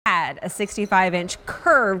had a 65-inch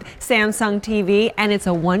curved Samsung TV, and it's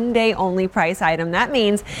a one-day only price item. That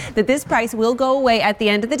means that this price will go away at the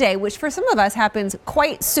end of the day, which for some of us happens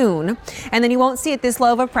quite soon, and then you won't see it this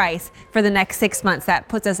low of a price for the next 6 months. That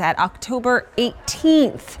puts us at October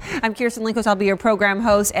 18th. I'm Kirsten Linkos. I'll be your program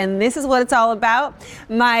host, and this is what it's all about.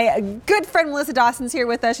 My good friend Melissa Dawson's here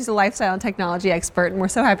with us. She's a lifestyle and technology expert, and we're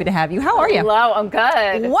so happy to have you. How are you? Hello, I'm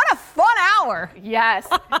good. What a fun hour. Yes.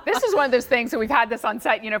 This is one of those things, so we've had this on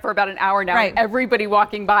set, for about an hour now. Right. Everybody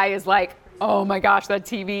walking by is like, oh my gosh, that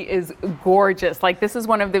TV is gorgeous. Like, this is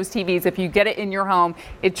one of those TVs, if you get it in your home,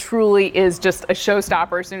 it truly is just a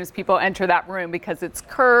showstopper as soon as people enter that room, because it's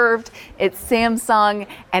curved, it's Samsung,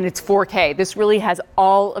 and it's 4K. This really has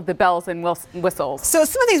all of the bells and whistles. So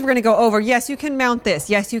some of these we're going to go over. Yes, you can mount this.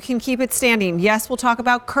 Yes, you can keep it standing. Yes, we'll talk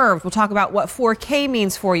about curved. We'll talk about what 4K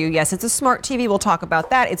means for you. Yes, it's a smart TV. We'll talk about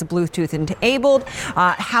that. It's Bluetooth enabled,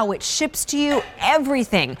 how it ships to you,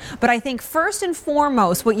 everything. But I think first and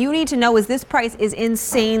foremost, what you need to know is this price is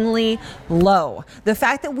insanely low. The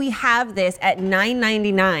fact that we have this at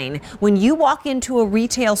 $9.99, when you walk into a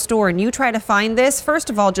retail store and you try to find this, first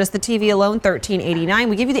of all, just the TV alone, $13.89.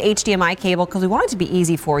 We give you the HDMI cable because we want it to be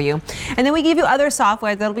easy for you. And then we give you other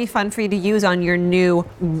software that'll be fun for you to use on your new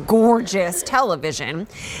gorgeous television.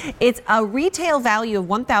 It's a retail value of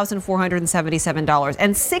 $1,477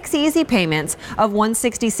 and 6 easy payments of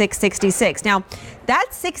 $166.66. Now,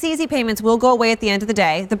 that 6 easy payments will go away at the end of the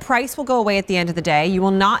day. The price will go away at the end of the day. You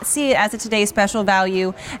will not see it as a today's special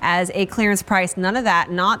value, as a clearance price, none of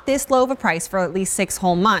that, not this low of a price for at least 6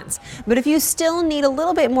 whole months. But if you still need a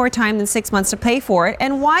little bit more time than 6 months to pay for it,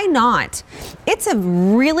 and why not? It's a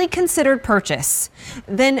really considered purchase.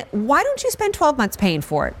 Then why don't you spend 12 months paying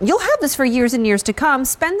for it? You'll have this for years and years to come.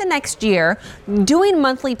 Spend the next year doing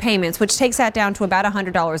monthly payments, which takes that down to about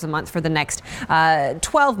 $100 a month for the next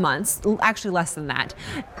 12 months, actually less than that.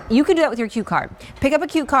 You can do that with your Q card. Pick up a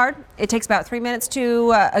Q card. It takes about 3 minutes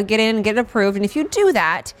to get in and get it approved. And if you do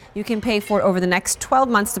that, you can pay for it over the next 12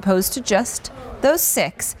 months, opposed to just those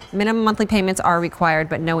 6. Minimum monthly payments are required,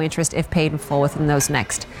 but no interest if paid in full within those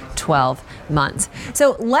next 12 months.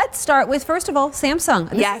 So let's start with, first of all, Samsung.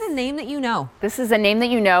 This is a name that you know. This is a name that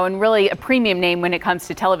you know, and really a premium name when it comes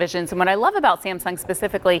to televisions. And what I love about Samsung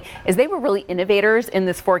specifically is they were really innovators in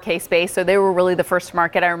this 4K space. So they were really the first to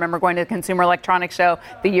market. I remember going to the Consumer Electronics Show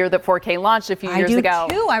the year that 4K launched a few years ago. I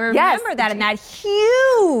do too. I remember that, and that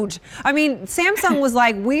huge. I mean, Samsung was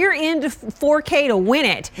like, we're into 4K to win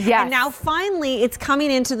it. Yes. And now finally it's coming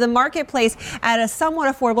into the marketplace at a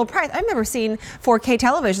somewhat affordable price. I've never seen 4K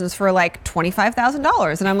televisions for like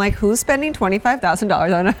 $25,000, and I'm like, who's spending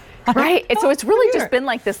 $25,000 on a Right. So it's really just been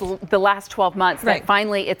like this the last 12 months that Right.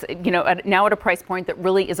 finally it's, now at a price point that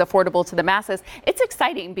really is affordable to the masses. It's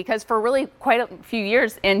exciting because for really quite a few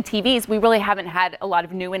years in TVs, we really haven't had a lot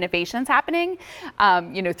of new innovations happening.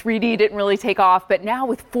 3D didn't really take off, but now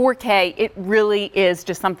with 4K, it really is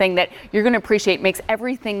just something that you're going to appreciate, makes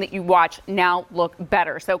everything that you watch now look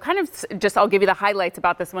better. So kind of just, I'll give you the highlights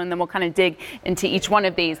about this one, and then we'll kind of dig into each one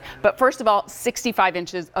of these. But first of all, 65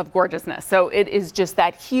 inches of gorgeousness. So it is just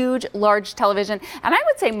that huge, large television. And I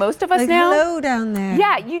would say most of us now, hello down there.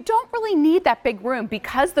 Yeah, you don't really need that big room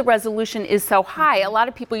because the resolution is so high. A lot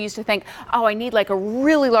of people used to think, oh, I need like a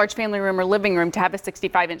really large family room or living room to have a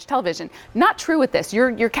 65-inch television. Not true with this.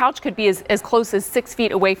 Your couch could be as close as 6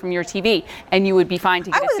 feet away from your TV, and you would be fine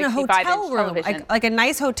to get a 65-inch television. Like a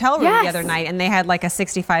nice hotel room the other night, and they had like a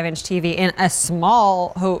 65-inch TV in a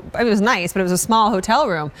small, it was nice, but it was a small hotel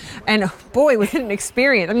room. And boy, was it an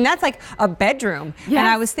experience. I mean, that's like a bedroom. Yes. And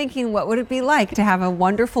I was thinking, what would it be like to have a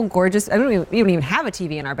wonderful, gorgeous, we don't even have a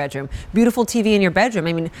TV in our bedroom, beautiful TV in your bedroom.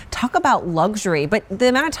 I mean, talk about luxury. But the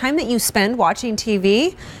amount of time that you spend watching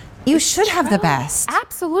TV, you should have the best.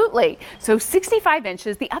 Absolutely. So 65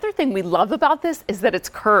 inches. The other thing we love about this is that it's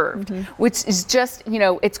curved, which is just,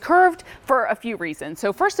 it's curved for a few reasons.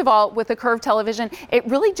 So first of all, with a curved television, it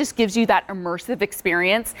really just gives you that immersive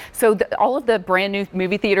experience. So all of the brand new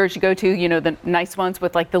movie theaters you go to, the nice ones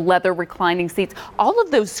with like the leather reclining seats, all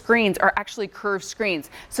of those screens are actually curved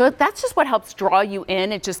screens. So that's just what helps draw you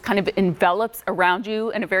in. It just kind of envelops around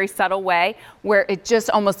you in a very subtle way, where it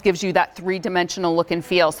just almost gives you that 3-dimensional look and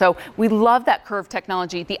feel. So we love that curved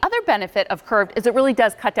technology. The other benefit of curved is it really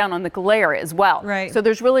does cut down on the glare as well. Right. So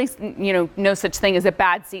there's really, no such thing as a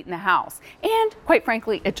bad seat in the house. And quite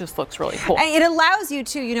frankly, it just looks really cool. And it allows you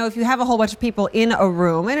to, if you have a whole bunch of people in a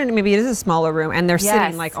room, and maybe it is a smaller room, and they're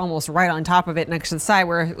sitting like almost right on top of it next to the side,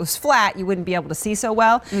 where if it was flat, you wouldn't be able to see so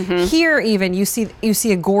well. Here, even you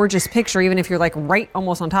see a gorgeous picture, even if you're like right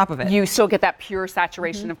almost on top of it. You still get that pure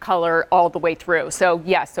saturation of color all the way through. So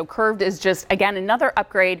yes, so curved is just, again, another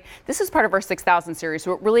upgrade upgrade. This is part of our 6000 series,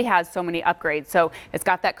 so it really has so many upgrades. So it's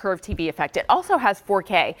got that curved TV effect. It also has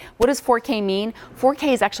 4K. What does 4K mean?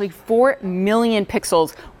 4K is actually 4 million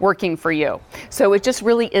pixels working for you. So it just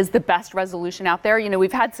really is the best resolution out there. You know,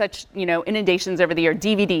 we've had such, inundations over the year.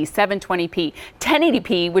 DVD, 720p,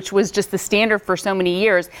 1080p, which was just the standard for so many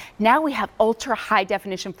years. Now we have ultra high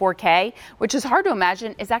definition 4K, which is hard to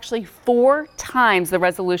imagine, is actually 4 times the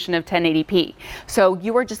resolution of 1080p. So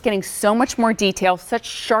you are just getting so much more detail, such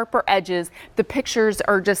sharper edges. The pictures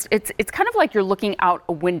are just, it's kind of like you're looking out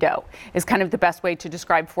a window, is kind of the best way to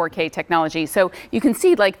describe 4K technology. So you can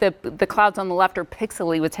see like the clouds on the left are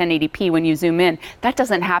pixely with 1080p when you zoom in. That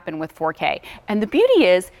doesn't happen with 4K. And the beauty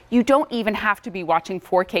is you don't even have to be watching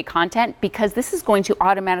 4K content, because this is going to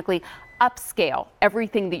automatically upscale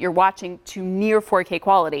everything that you're watching to near 4K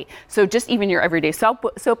quality. So just even your everyday soap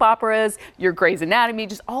operas, your Grey's Anatomy,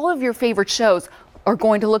 just all of your favorite shows are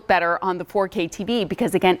going to look better on the 4K TV,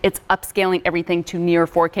 because again, it's upscaling everything to near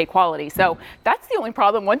 4K quality. So that's the only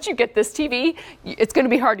problem. Once you get this TV, it's going to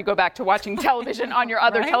be hard to go back to watching television on your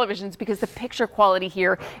other televisions, because the picture quality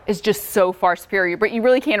here is just so far superior. But you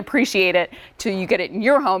really can't appreciate it till you get it in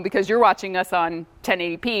your home, because you're watching us on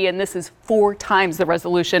 1080p, and this is 4 times the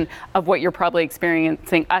resolution of what you're probably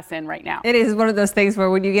experiencing us in right now. It is one of those things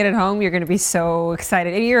where when you get it home, you're going to be so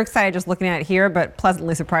excited. And you're excited just looking at it here, but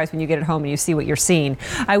pleasantly surprised when you get it home and you see what you're seeing.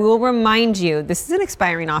 I will remind you, this is an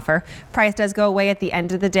expiring offer. Price does go away at the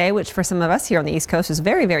end of the day, which for some of us here on the East Coast is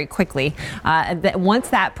very, very quickly. Once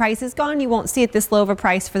that price is gone, you won't see it this low of a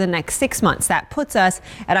price for the next 6 months. That puts us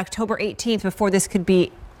at October 18th before this could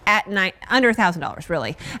be at under $1,000,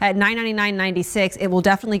 really, at $999.96. It will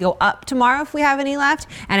definitely go up tomorrow if we have any left.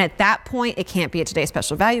 And at that point, it can't be a today's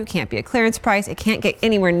special value, can't be a clearance price. It can't get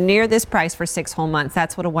anywhere near this price for 6 whole months.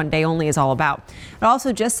 That's what a one day only is all about. It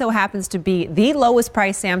also just so happens to be the lowest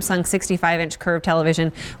price Samsung 65-inch curved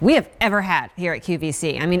television we have ever had here at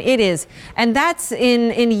QVC. I mean, it is, and that's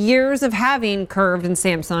in years of having curved and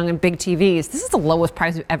Samsung and big TVs. This is the lowest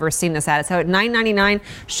price we've ever seen this at. So at $999,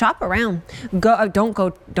 shop around.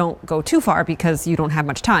 Don't go too far because you don't have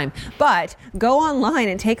much time, but go online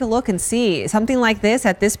and take a look and see something like this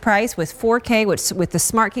at this price with 4K, with the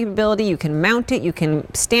smart capability. You can mount it, you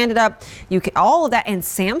can stand it up, you can all of that, and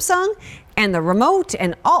Samsung and the remote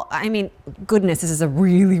and all. I mean, goodness, this is a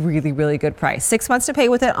really, really, really good price. 6 months to pay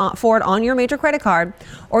for it on your major credit card,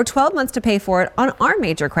 or 12 months to pay for it on our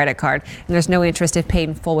major credit card. And there's no interest if paid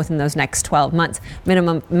in full within those next 12 months.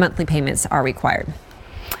 Minimum monthly payments are required.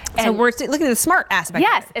 And so we're looking at the smart aspect.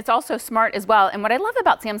 Yes, it's also smart as well. And what I love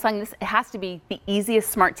about Samsung, this has to be the easiest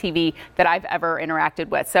smart TV that I've ever interacted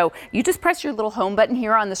with. So you just press your little home button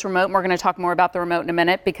here on this remote. And we're going to talk more about the remote in a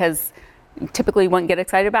minute, because typically you wouldn't get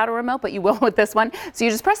excited about a remote, but you will with this one. So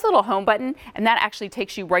you just press the little home button, and that actually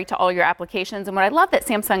takes you right to all your applications. And what I love that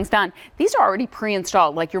Samsung's done, these are already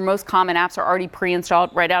pre-installed. Like your most common apps are already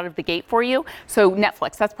pre-installed right out of the gate for you. So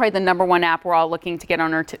Netflix, that's probably the #1 app we're all looking to get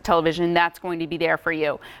on our television. That's going to be there for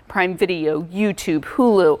you. Prime Video, YouTube,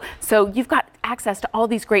 Hulu. So you've got access to all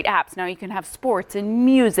these great apps. Now you can have sports and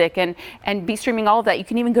music and be streaming all of that. You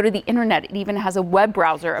can even go to the internet. It even has a web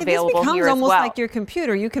browser available here as well. This becomes almost like your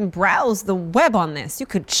computer. You can browse the web on this. You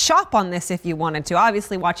could shop on this if you wanted to.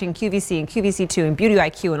 Obviously, watching QVC and QVC2 and Beauty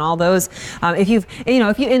IQ and all those. If you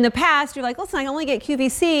in the past you're like, listen, I only get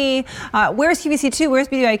QVC. Where's QVC2? Where's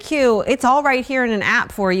Beauty IQ? It's all right here in an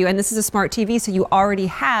app for you. And this is a smart TV, so you already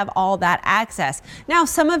have all that access. Now,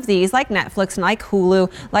 some of these, like Netflix and like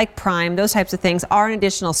Hulu, like Prime, those types of things are an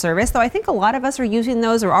additional service. Though I think a lot of us are using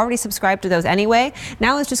those or already subscribed to those anyway.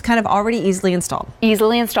 Now it's just kind of already easily installed.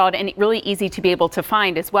 Easily installed and really easy to be able to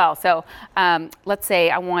find as well. So let's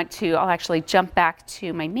say I'll actually jump back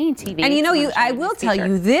to my main TV. And I will tell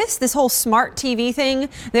you this whole smart TV thing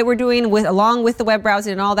that we're doing along with the web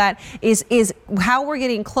browsing and all that is how we're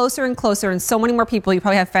getting closer and closer, and so many more people, you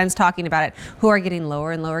probably have friends talking about it, who are getting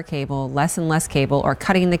lower and lower cable, less and less cable, or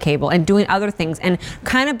cutting the cable and doing other things and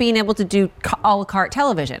kind of being able to do a la carte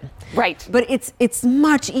television. Right. But it's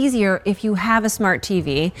much easier if you have a smart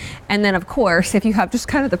TV, and then of course if you have just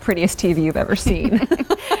kind of the prettiest TV you've ever seen.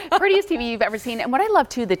 Prettiest TV you've ever seen. And what I love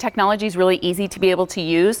too, the technology is really easy to be able to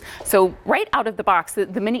use. So right out of the box, the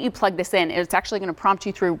minute you plug this in, it's actually going to prompt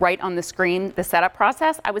you through right on the screen the setup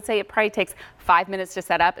process. I would say it probably takes 5 minutes to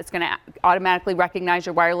set up. It's going to automatically recognize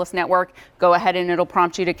your wireless network. Go ahead and it'll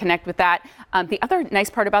prompt you to connect with that. The other nice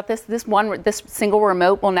part about this single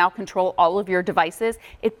remote will now control all of your devices.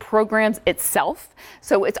 It programs itself,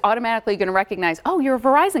 so it's automatically going to recognize, oh, you're a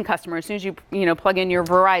Verizon customer as soon as you plug in your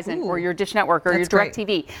Verizon or your Dish Network or your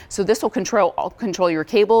DirecTV. So this will control your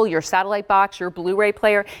cable, your satellite box, your Blu-ray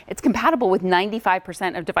player. It's compatible with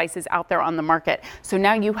 95% of devices out there on the market. So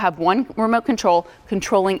now you have one remote control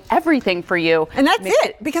controlling everything for you. And that's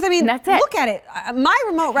it. Because I mean, look at it. My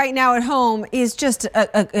remote right now at home is just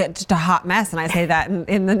a hot mess, and I say that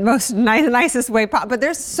in the most nicest way possible. But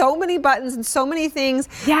there's so many buttons and so many things.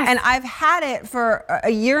 Yes. And I've had it for a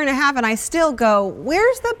year and a half, and I still go,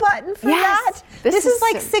 where's the button for that? This is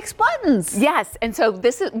like 6 buttons. Yes, and so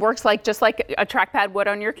this works just like a trackpad would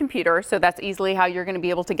on your computer. So that's easily how you're going to be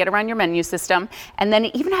able to get around your menu system. And then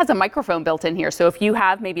it even has a microphone built in here. So if you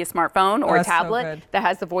have maybe a smartphone or a tablet that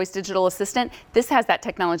has the voice digital assistant, this has that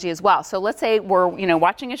technology as well. So let's say we're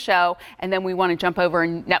watching a show and then we want to jump over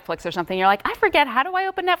in Netflix or something. You're like, I forget, how do I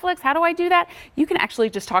open Netflix? How do I do that? You can actually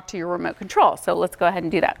just talk to your remote control. So let's go ahead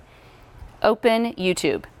and do that. Open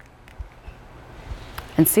YouTube.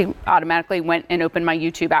 And see, automatically went and opened my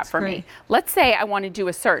YouTube app for me. Let's say I want to do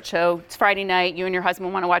a search. So it's Friday night, you and your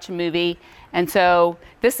husband want to watch a movie. And so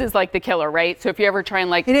this is like the killer, right? So if you ever try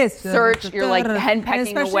and search, you're like henpecking away.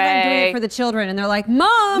 Especially when I'm doing it for the children and they're like,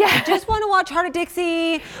 Mom, I just want to watch Heart of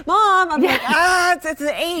Dixie. Mom, I'm like, it's an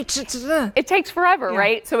H. It takes forever,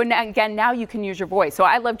 right? So again, now you can use your voice. So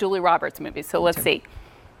I love Julia Roberts movies. So let's see.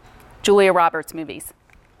 Julia Roberts movies.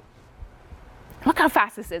 Look how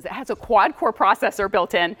fast this is. It has a quad-core processor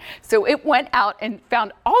built in. So it went out and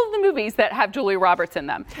found all of the movies that have Julia Roberts in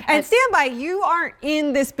them. And stand by, you aren't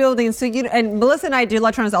in this building, so and Melissa and I do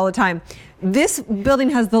electronics all the time. This building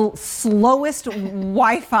has the slowest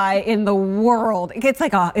Wi-Fi in the world. It's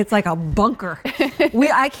like a bunker.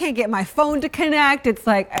 I can't get my phone to connect.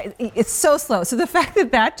 It's so slow. So the fact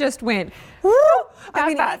that just went, woo,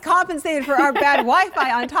 it compensated for our bad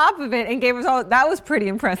Wi-Fi on top of it and gave us all. That was pretty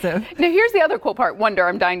impressive. Now here's the other cool part. Wonder,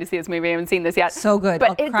 I'm dying to see this movie. I haven't seen this yet. So good.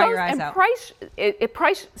 But I'll cry your eyes out. It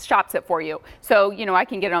price shops it for you. So I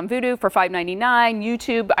can get it on Vudu for $5.99.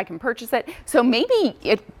 YouTube, I can purchase it. So maybe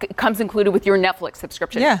it comes included with your Netflix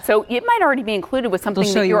subscription. Yeah. So it might already be included with something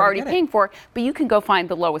that you're already paying for, but you can go find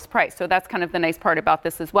the lowest price. So that's kind of the nice part about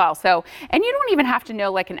this as well. So, and you don't even have to know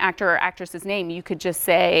like an actor or actress's name. You could just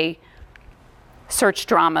say, search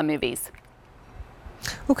drama movies.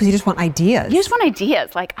 Oh, because you just want ideas. You just want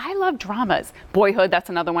ideas. Like, I love dramas. Boyhood, that's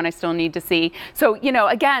another one I still need to see. So,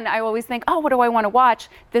 again, I always think, what do I want to watch?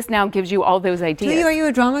 This now gives you all those ideas. Are you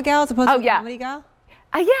a drama gal as opposed to a comedy gal?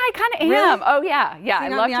 Yeah, I kind of am. Really? Oh, yeah. Yeah, I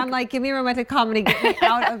love I'm like, give me a romantic comedy, get me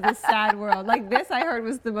out of this sad world. Like this, I heard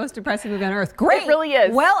was the most depressing movie on earth. Great. It really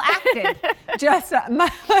is. Well acted. Just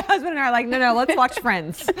my husband and I are like, no, let's watch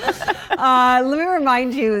Friends. Let me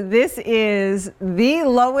remind you, this is the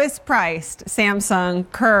lowest priced Samsung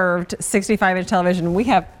curved 65-inch television we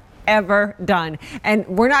have ever done, and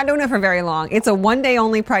we're not doing it for very long. It's a one-day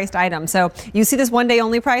only priced item. So you see this one-day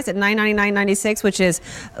only price at $999.96, which is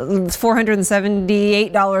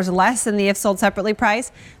 $478 less than the if sold separately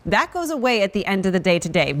price. That goes away at the end of the day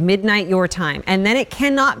today, midnight your time, and then it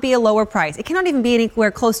cannot be a lower price. It cannot even be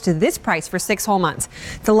anywhere close to this price for 6 whole months.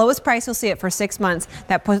 The lowest price you'll see it for 6 months.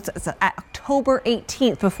 That puts us at October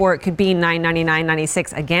 18th before it could be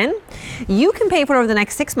 $999.96 again. You can pay for it over the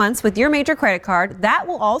next 6 months with your major credit card. That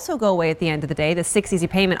will also go away at the end of the day, the 6 easy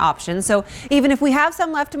payment option. So even if we have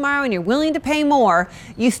some left tomorrow and you're willing to pay more,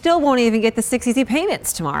 you still won't even get the 6 easy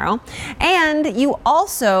payments tomorrow. And you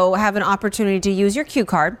also have an opportunity to use your Q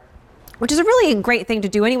card, which is a really great thing to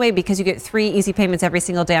do anyway because you get 3 easy payments every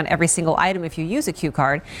single day on every single item if you use a Q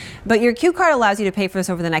card. But your Q card allows you to pay for this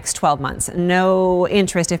over the next 12 months. No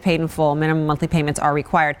interest if paid in full. Minimum monthly payments are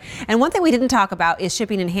required. And one thing we didn't talk about is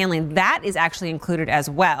shipping and handling. That is actually included as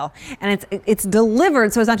well. And it's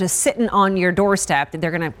delivered, so it's not just sitting on your doorstep.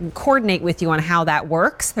 They're going to coordinate with you on how that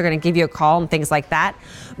works. They're going to give you a call and things like that.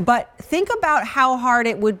 But think about how hard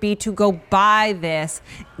it would be to go buy this,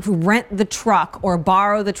 rent the truck or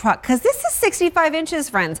borrow the truck, because this is 65 inches,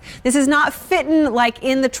 friends. This is not fitting like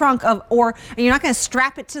in the trunk and you're not going to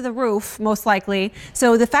strap it to the roof, most likely.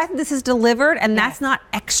 So the fact that this is delivered and that's not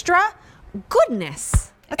extra,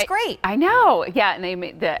 goodness. That's great. I know. Yeah, and they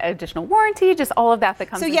made the additional warranty, just all of that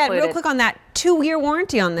comes included. So real quick on that, 2-year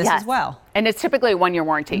warranty on this as well. And it's typically a 1-year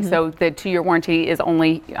warranty. So the 2-year warranty is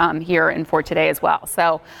only here and for today as well.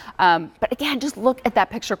 So, but again, just look at that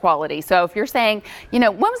picture quality. So if you're saying,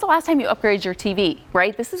 when was the last time you upgraded your TV,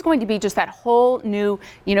 right? This is going to be just that whole new,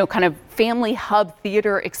 kind of family hub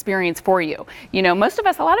theater experience for you. A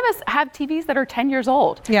lot of us have TVs that are 10 years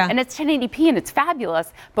old. Yeah. And it's 1080p and it's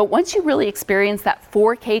fabulous. But once you really experience that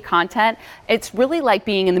 4K content, it's really like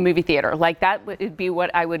being in the movie theater. Like that would be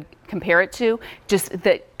what I would compare it to, just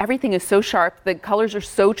that everything is so sharp, the colors are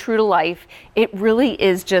so true to life. It really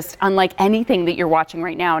is just unlike anything that you're watching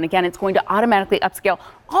right now. And again, it's going to automatically upscale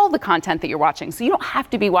all the content that you're watching. So you don't have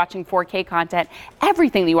to be watching 4K content.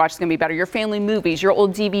 Everything that you watch is going to be better. Your family movies, your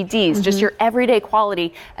old DVDs, just your everyday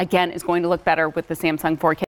quality, again, is going to look better with the Samsung 4K.